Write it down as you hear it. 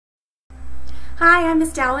Hi, I'm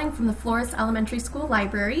Miss Dowling from the Florist Elementary School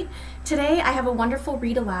Library. Today I have a wonderful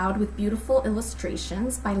read aloud with beautiful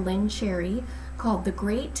illustrations by Lynn Cherry called The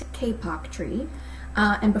Great Kapok Tree.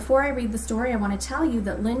 And before I read the story, I want to tell you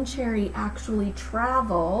that Lynn Cherry actually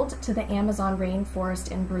traveled to the Amazon rainforest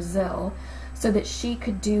in Brazil so that she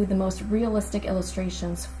could do the most realistic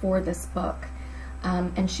illustrations for this book.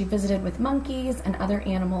 And she visited with monkeys and other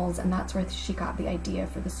animals, and that's where she got the idea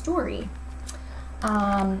for the story.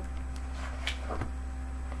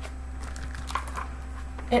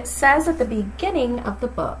 It says at the beginning of the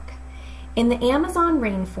book, in the Amazon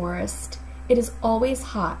rainforest, it is always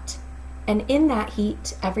hot, and in that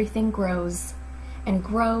heat, everything grows, and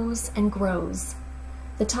grows, and grows.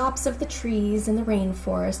 The tops of the trees in the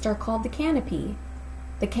rainforest are called the canopy.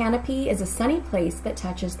 The canopy is a sunny place that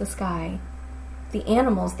touches the sky. The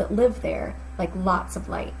animals that live there like lots of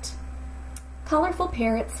light. Colorful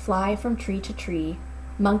parrots fly from tree to tree.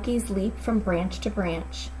 Monkeys leap from branch to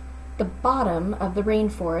branch. The bottom of the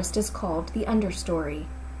rainforest is called the understory.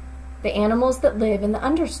 The animals that live in the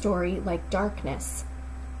understory like darkness.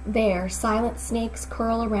 There, silent snakes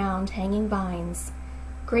curl around hanging vines.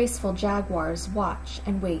 Graceful jaguars watch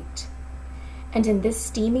and wait. And in this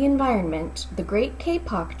steamy environment, the great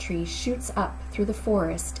kapok tree shoots up through the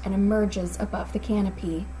forest and emerges above the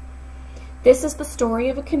canopy. This is the story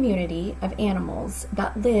of a community of animals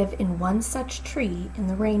that live in one such tree in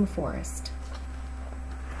the rainforest.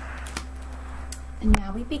 And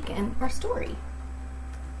now we begin our story.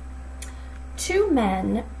 Two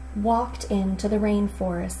men walked into the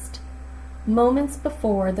rainforest. Moments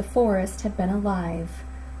before, the forest had been alive,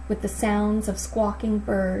 with the sounds of squawking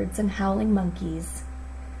birds and howling monkeys.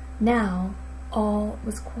 Now, all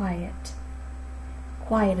was quiet.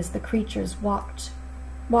 Quiet as the creatures watched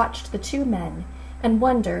the two men and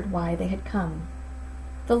wondered why they had come.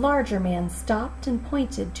 The larger man stopped and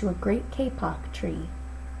pointed to a great kapok tree.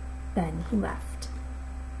 Then he left.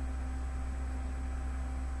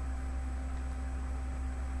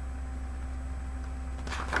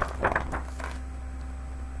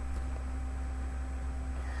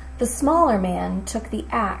 The smaller man took the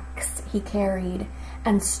axe he carried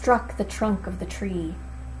and struck the trunk of the tree.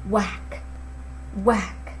 Whack!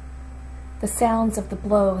 Whack! The sounds of the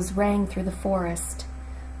blows rang through the forest.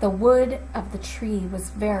 The wood of the tree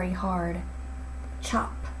was very hard.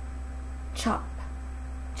 Chop! Chop!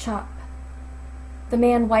 Chop! The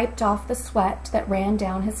man wiped off the sweat that ran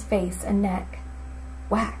down his face and neck.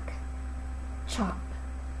 Whack! Chop!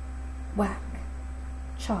 Whack!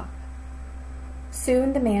 Chop!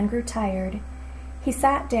 Soon the man grew tired. He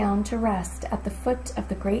sat down to rest at the foot of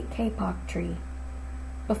the great kapok tree.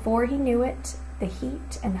 Before he knew it, the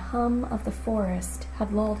heat and hum of the forest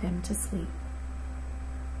had lulled him to sleep.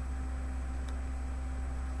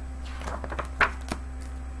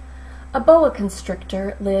 A boa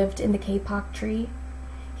constrictor lived in the kapok tree.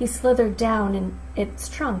 He slithered down in its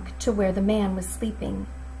trunk to where the man was sleeping.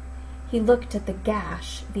 He looked at the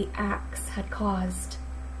gash the axe had caused.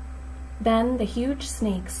 Then the huge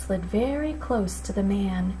snake slid very close to the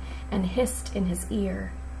man and hissed in his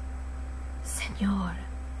ear. "Señor,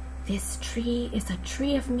 this tree is a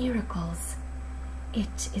tree of miracles.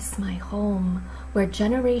 It is my home where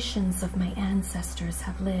generations of my ancestors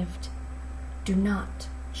have lived. Do not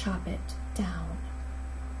chop it down."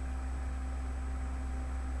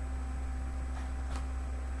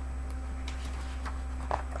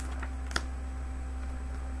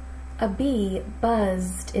 A bee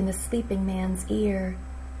buzzed in the sleeping man's ear.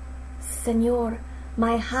 "Señor,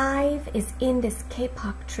 my hive is in this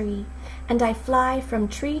kapok tree, and I fly from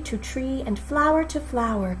tree to tree and flower to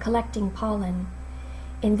flower collecting pollen.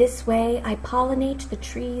 In this way I pollinate the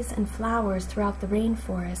trees and flowers throughout the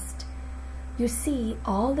rainforest. You see,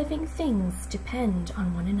 all living things depend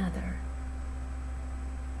on one another."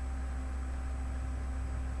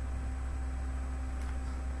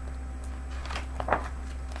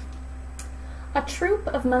 A troop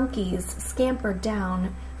of monkeys scampered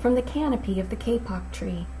down from the canopy of the kapok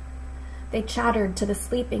tree. They chattered to the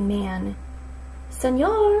sleeping man.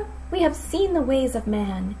 "Señor, we have seen the ways of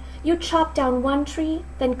man. You chop down one tree,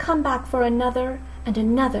 then come back for another and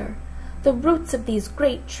another. The roots of these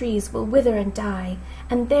great trees will wither and die,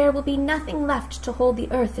 and there will be nothing left to hold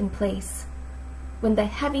the earth in place. When the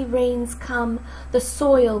heavy rains come, the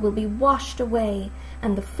soil will be washed away,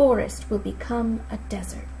 and the forest will become a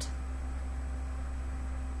desert."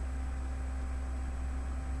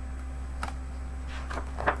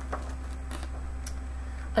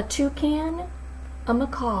 A toucan, a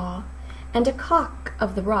macaw, and a cock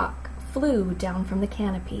of the rock flew down from the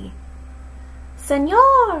canopy.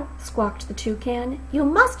 "Señor," squawked the toucan, "you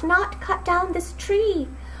must not cut down this tree.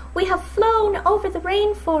 We have flown over the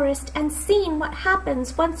rainforest and seen what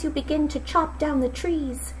happens once you begin to chop down the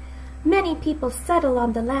trees. Many people settle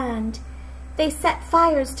on the land. They set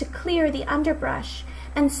fires to clear the underbrush,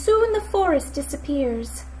 and soon the forest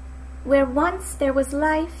disappears. Where once there was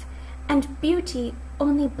life and beauty,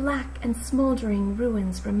 only black and smoldering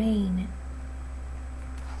ruins remain.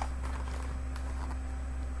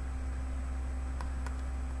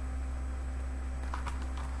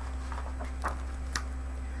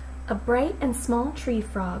 A bright and small tree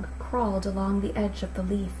frog crawled along the edge of the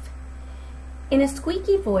leaf. In a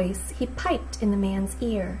squeaky voice, he piped in the man's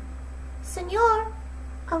ear. "Senor,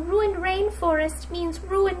 a ruined rainforest means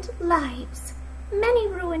ruined lives, many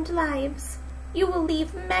ruined lives. You will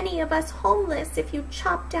leave many of us homeless if you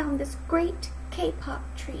chop down this great kapok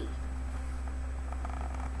tree."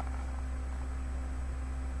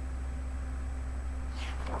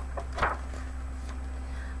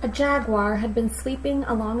 A jaguar had been sleeping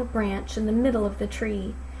along a branch in the middle of the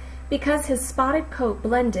tree. Because his spotted coat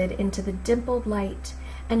blended into the dimpled light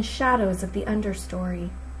and shadows of the understory,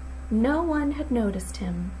 no one had noticed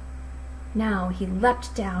him. Now he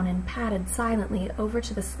leapt down and padded silently over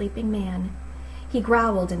to the sleeping man. He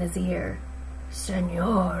growled in his ear,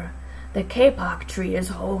 "Senor, the kapok tree is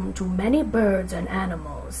home to many birds and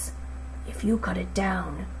animals. If you cut it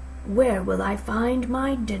down, where will I find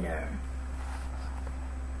my dinner?"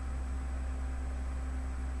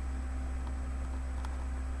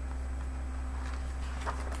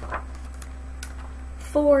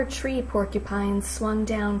 Four tree porcupines swung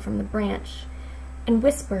down from the branch and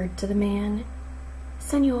whispered to the man,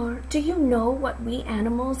 "Senor, do you know what we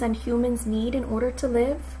animals and humans need in order to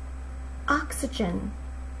live? Oxygen.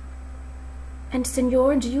 And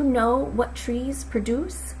senor, do you know what trees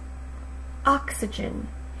produce? Oxygen.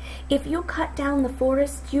 If you cut down the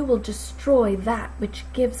forest, you will destroy that which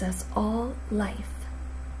gives us all life."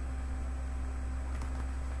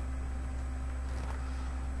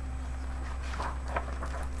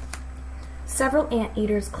 Several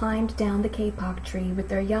anteaters climbed down the kapok tree with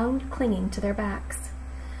their young clinging to their backs.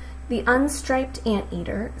 The unstriped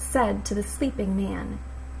anteater said to the sleeping man,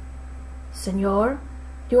 "Senor,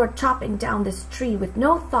 you are chopping down this tree with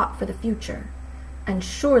no thought for the future, and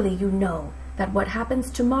surely you know that what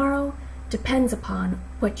happens tomorrow depends upon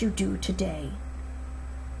what you do today.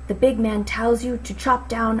 The big man tells you to chop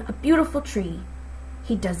down a beautiful tree.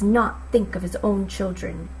 He does not think of his own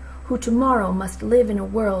children, who tomorrow must live in a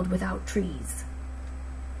world without trees."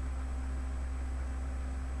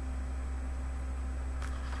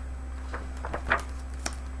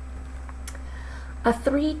 A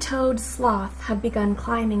three-toed sloth had begun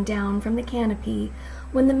climbing down from the canopy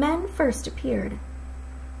when the men first appeared.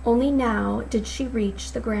 Only now did she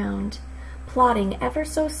reach the ground, plodding ever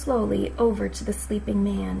so slowly over to the sleeping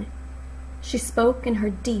man. She spoke in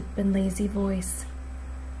her deep and lazy voice.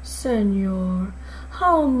 "Senor,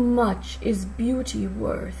 how much is beauty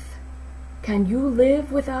worth? Can you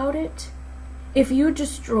live without it? If you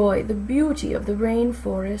destroy the beauty of the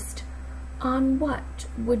rainforest, on what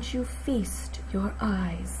would you feast your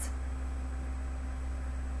eyes?"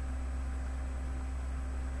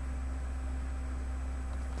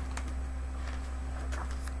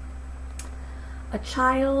 A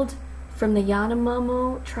child from the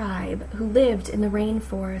Yanomamo tribe who lived in the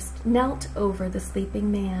rainforest knelt over the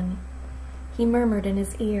sleeping man. He murmured in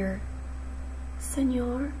his ear,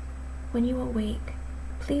 "Senor, when you awake,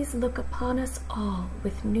 please look upon us all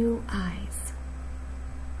with new eyes."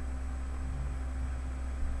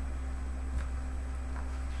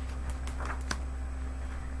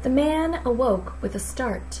 The man awoke with a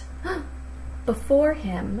start. Before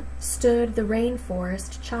him stood the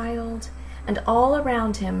rainforest child, and all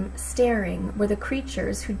around him, staring, were the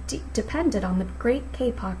creatures who depended on the great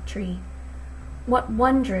kapok tree. What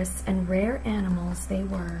wondrous and rare animals they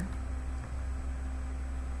were.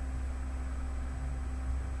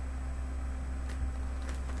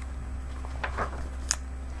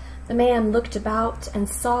 The man looked about and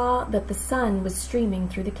saw that the sun was streaming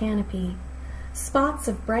through the canopy. Spots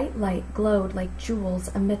of bright light glowed like jewels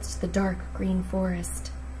amidst the dark green forest.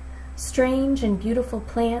 Strange and beautiful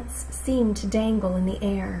plants seemed to dangle in the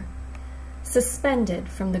air, suspended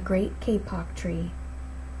from the great kapok tree.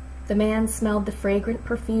 The man smelled the fragrant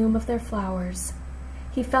perfume of their flowers.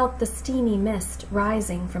 He felt the steamy mist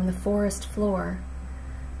rising from the forest floor,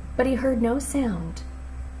 but he heard no sound,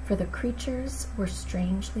 for the creatures were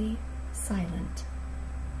strangely silent.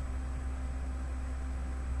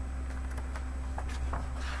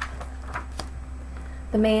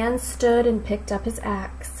 The man stood and picked up his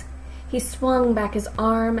axe. He swung back his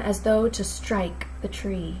arm as though to strike the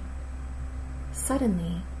tree.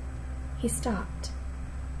 Suddenly, he stopped.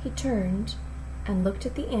 He turned and looked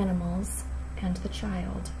at the animals and the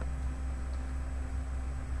child.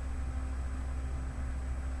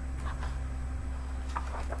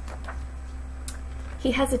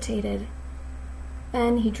 He hesitated.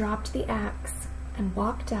 Then he dropped the axe and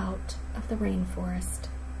walked out of the rainforest.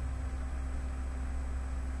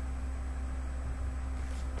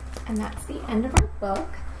 And that's the end of our book.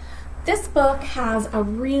 This book has a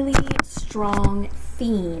really strong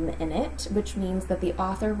theme in it, which means that the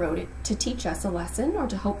author wrote it to teach us a lesson, or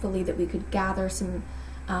to hopefully that we could gather some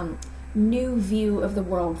new view of the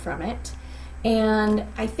world from it. And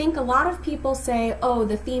I think a lot of people say, oh,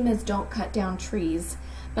 the theme is don't cut down trees.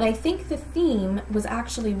 But I think the theme was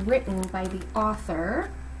actually written by the author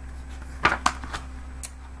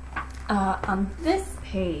on this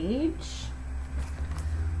page,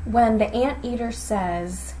 when the anteater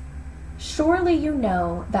says, "Surely you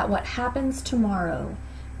know that what happens tomorrow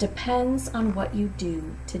depends on what you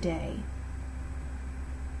do today."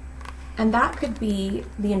 And that could be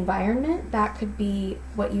the environment, that could be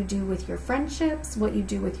what you do with your friendships, what you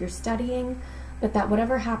do with your studying, but that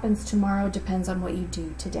whatever happens tomorrow depends on what you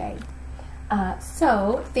do today.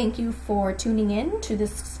 So thank you for tuning in to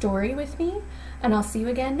this story with me, and I'll see you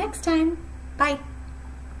again next time. Bye.